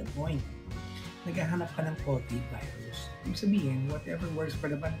 Exactly the point. Naghahanap ka ng COVID virus. Ibig sabihin, whatever works for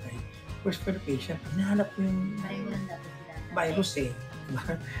the bantay, works for the patient. Hinahanap ko yung Pareho lang dapat sila. virus eh. Diba?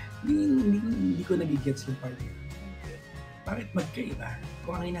 Hindi ko nagigets yung part. Bakit magkaiba?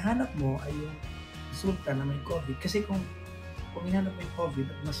 Kung ang hinahanap mo ay yung resulta na may COVID. Kasi kung hinahanap mo yung COVID,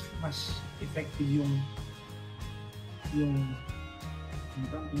 mas effective yung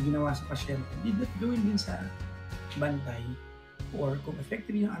ginawa sa pasyente. Hindi gawin din sa bantay, or kung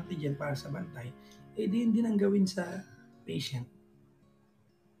effective yung antigen para sa bantay, din ang gawin sa patient.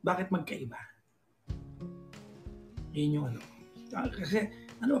 Bakit magkaiba? Yun yung kasi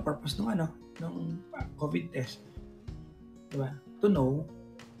ano ba purpose ng COVID test? Diba? To know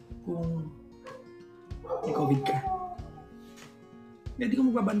kung may COVID ka. Hindi ko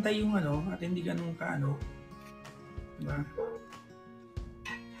magbabantay yung at hindi ganun ka diba?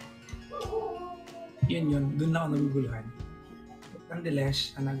 Yun, dun lang ako naguguluhan.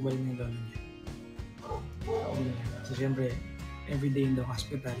 Nonetheless, nagbalik ng lolo niya. So, siyempre, everyday in the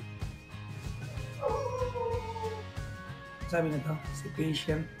hospital. Sabi na to, si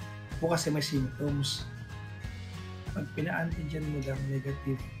patient, bukas may symptoms. Pag pina-antigen mo lang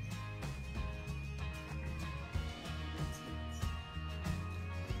negative,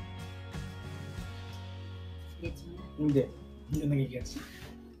 hindi nagigets.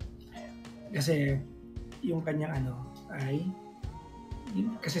 Kasi yung kanyang ay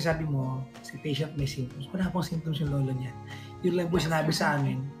kasi sabi mo si patient may symptoms, wala pong symptoms yung lolo niya. Yun lang po sinabi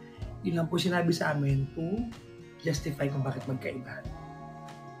sa amin to justify kung bakit magkaiba.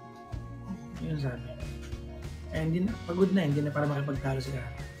 Yun sabi. And pagod na, hindi na para makipagtalo sila.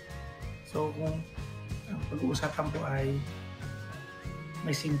 So kung ang pag-uusapan po ay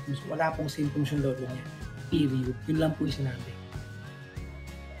may symptoms, wala pong symptoms yung lolo niya. Period. Yun lang po yung sinabi.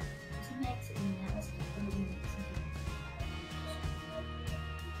 Kasi na-explain niya kasi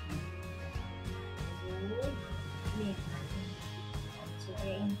so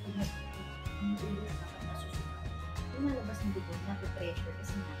kaya yung ulo dapat nasusukat. Lumalabas ng dugo na pressure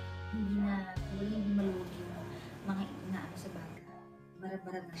kasi hindi maluwag yung mga inaano sa baga.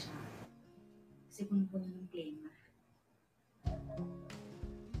 Bara-bara na siya. Kasi puno-puno yung plema.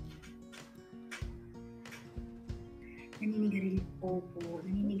 Naninigarilyo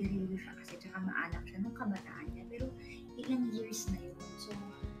siya kasi tsaka maanak siya nung kabataan niya. Pero ilang years na yun. So,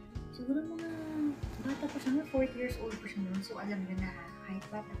 siguro mga bata pa siya, 4 years old pa siya noon. So, alam niyo na kahit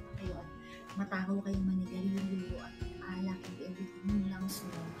bata pa kayo at matahaw kayo manigarilyo at alak and everything, yung lungs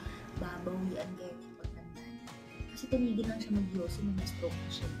mo, babawian kayo ng pagtandaan. Kasi tumigil lang siya mag-yosi nung na-stroke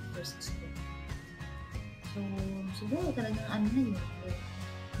na siya, first stroke. So, siguro talagang na yun.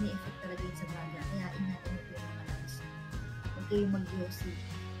 May effect talaga yun sa baga. Kaya ingatan mo yung mga lungs. Huwag kayong mag-yosi.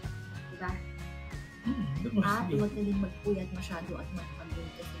 Diba? At huwag ka din magpuyat masyado at magpagod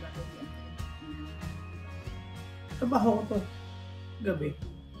kasi babawian ka rin. Trabaho ko to. Gabi.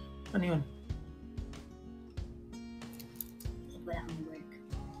 Ano yun? Wala kang work.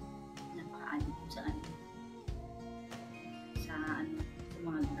 Napaka-ano kung saan. Sa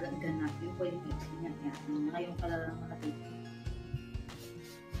mga ganap. Yung politics niya. Ngayon ka lang nakatito.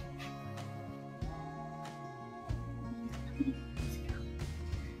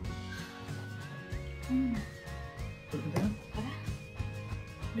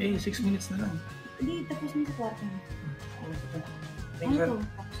 Eh, 6 minutes na lang. Hindi, tapos na sa kwarto. Thank you, Ano to?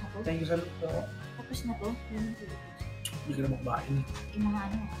 Tapos na to? Thank you, sir. Tapos na to? Hindi ka na makbain. Yung mga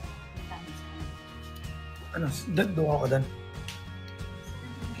vitamins na. Doon ako dan.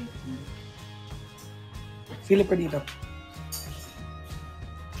 Philip ka dito.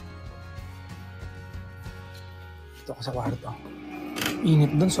 Dito ako sa kwarto.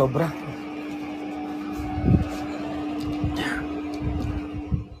 Init doon, sobra.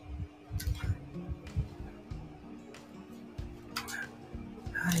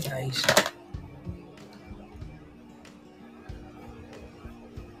 Hi guys.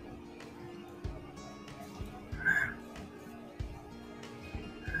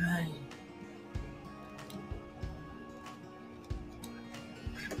 Hi.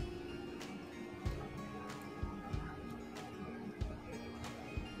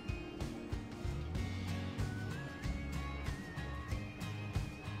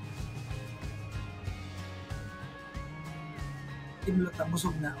 Timlata,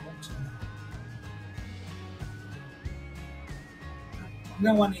 busog na ako.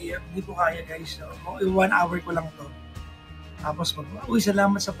 Hanggang 1 AM, hindi po kaya guys. So, 1 hour ko lang to. Tapos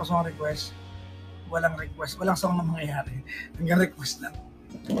salamat sa pasong request. Walang request, walang song na mangyayari. Hanggang request lang.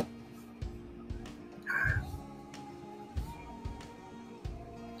 Good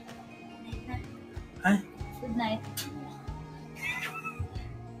night na. Ay? Good night.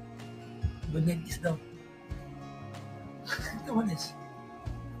 night kiss daw. Ito manis.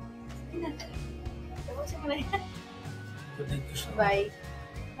 Tapos mo lang. Good night kiss daw. Bye.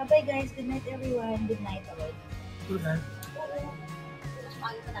 Bye guys. Good night everyone. Good night. Bye. Good night. Oo. Mas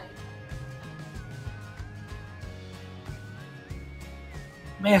maaga pa tayo.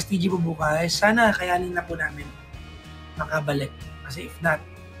 May STG po bukas. Sana kayanin na po namin makabalik. Kasi if not,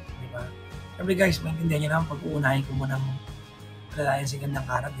 di ba? Sabi guys, maintindihan nyo naman pag uunahin ko muna ng lalayan si gandang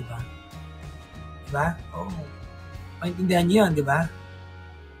karap, di ba? Di ba? Oo. Maintindihan nyo yun, di ba?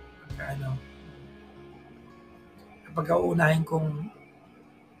 Pagka ano, kapag uunahin kong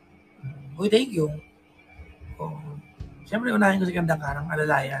uy, thank you. Oo. Siyempre, unahin ko si gandang karang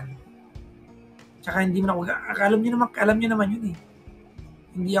alalayan. Tsaka hindi mo na, alam nyo naman yun eh.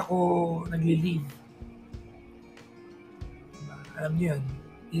 Hindi ako nagli-leave. Diba? Alam nyo yun.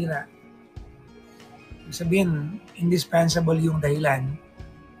 Tira. Ibig sabihin, indispensable yung dahilan.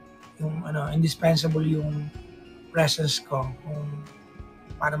 Yung indispensable yung presence ko kung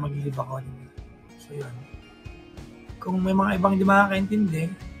para mag-live ako. Diba? So yun. Kung may mga ibang hindi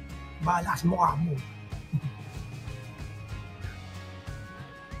makakaintindi, bahala sa mukha mo.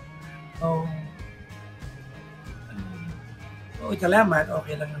 Oo, salamat.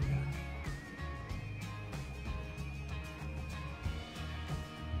 Okay lang naman.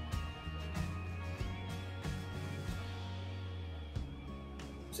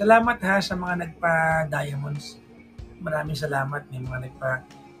 Salamat ha sa mga nagpa-diamonds. Maraming salamat. May mga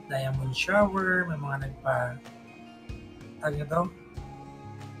nagpa-diamond shower, may mga tawag na to?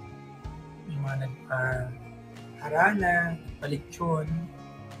 May mga nagpa-harana, nagpa-lechon.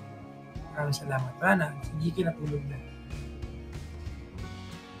 Maraming salamat. Wala na, si Giki natulog na.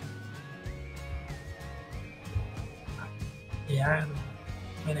 Ayan.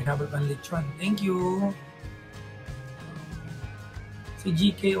 May naghabol pang lechon. Thank you. Si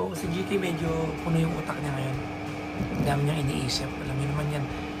GK medyo puno yung utak niya ngayon. Ang dami niyang iniisip. Alam niyo naman yan.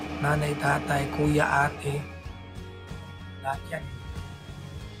 Nanay, tatay, kuya, ate. Lahat yan.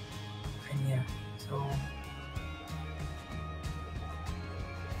 Kanya. So,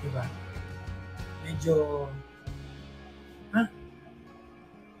 diba? Medyo,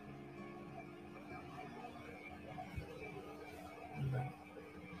 diba?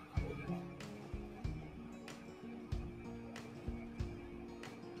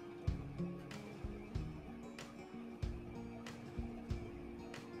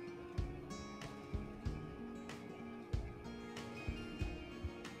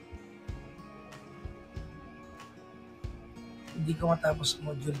 Hindi ko matapos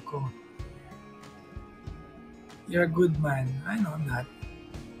module ko. You're a good man. I know I'm not.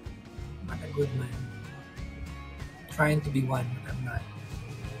 I'm not a good man. Trying to be one, but I'm not.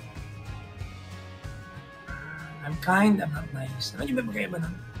 I'm kind, I'm not nice. Ano yung ba magkaiba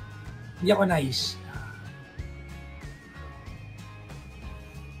nun? Hindi ako nice.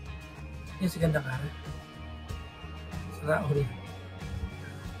 Yan si ganda ka. Sara ulit.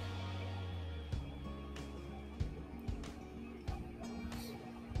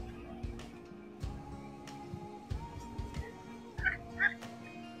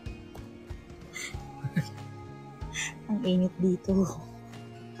 Ang init dito.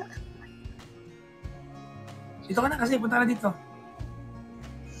 Dito ka na kasi, punta ka na dito.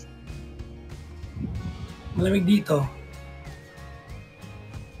 Malamig dito.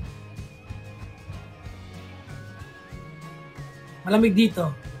 Malamig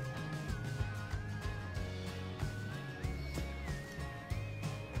dito.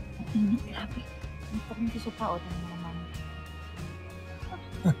 Ang init, grabe. Ang parang gusto pa o naman.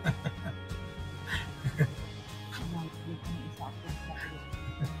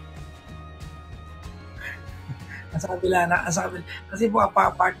 Sa kabila. Kasi po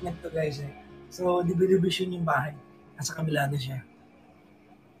apartment to guys eh. So, division yung bahay. Nasa kabila na siya.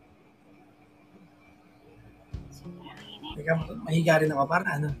 Teka, mahiga rin ako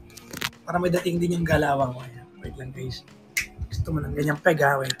para may dating din yung galawang ko. Wait lang guys. Gusto mo ng ganyang peg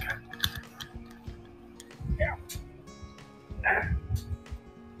ha? Wait ka.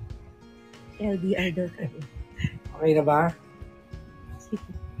 LDR daw. Okay na ba?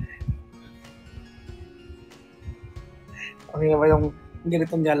 Okay na ba yung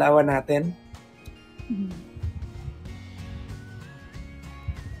ganitong galawan natin?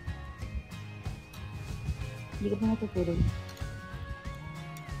 Hindi ka ba natutulog?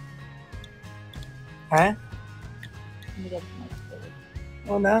 Ha? Hindi ka ba natutulog?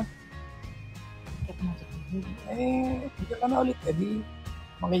 Oo na. Hindi ka ba natutulog? Hindi ka na ulit. Di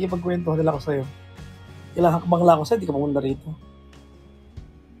makikipagkwento nila ako sa'yo. Ilang hakbang lang ako sa'yo, di ka pumunta rito.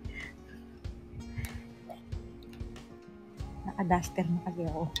 Naka-duster na kasi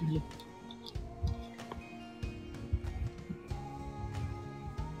ako.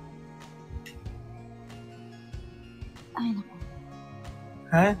 Ay, naku.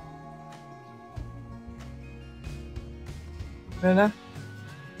 Ha? Ano na?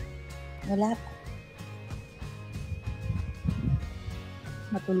 Wala.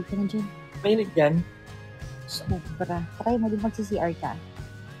 Matulog ka na dyan. Mainit dyan? Sobra. Try mo din magsi-CR ka.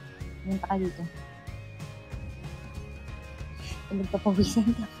 Pumunta ka dito.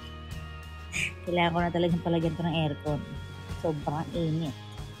 Magpapawisan ka. Kailangan ko na talagang palagyan to ng aircon. Sobrang init.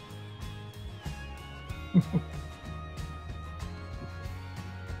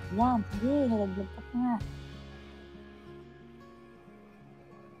 Yan, sige, nalaglag ka pa nga.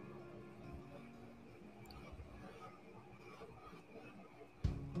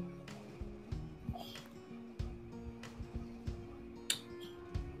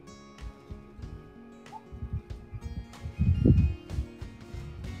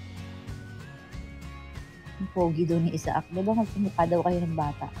 Ang pogi daw ni Isaac. Di ba magpumukha daw kayo ng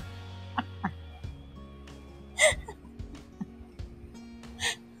bata?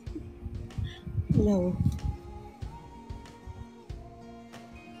 Hello.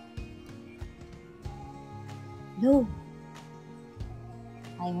 Hello.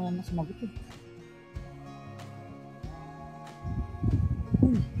 Ayaw mo naman sumagot eh.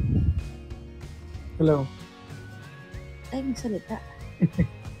 Hello. Ay, magsalita.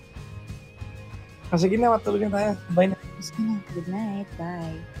 Sige na, matulog na tayo. Bye na. Sige na. Good night.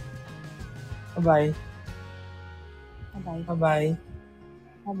 Bye. Bye-bye. Bye-bye. Bye-bye.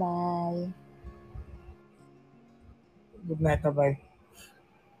 Bye-bye. Good night. Bye-bye.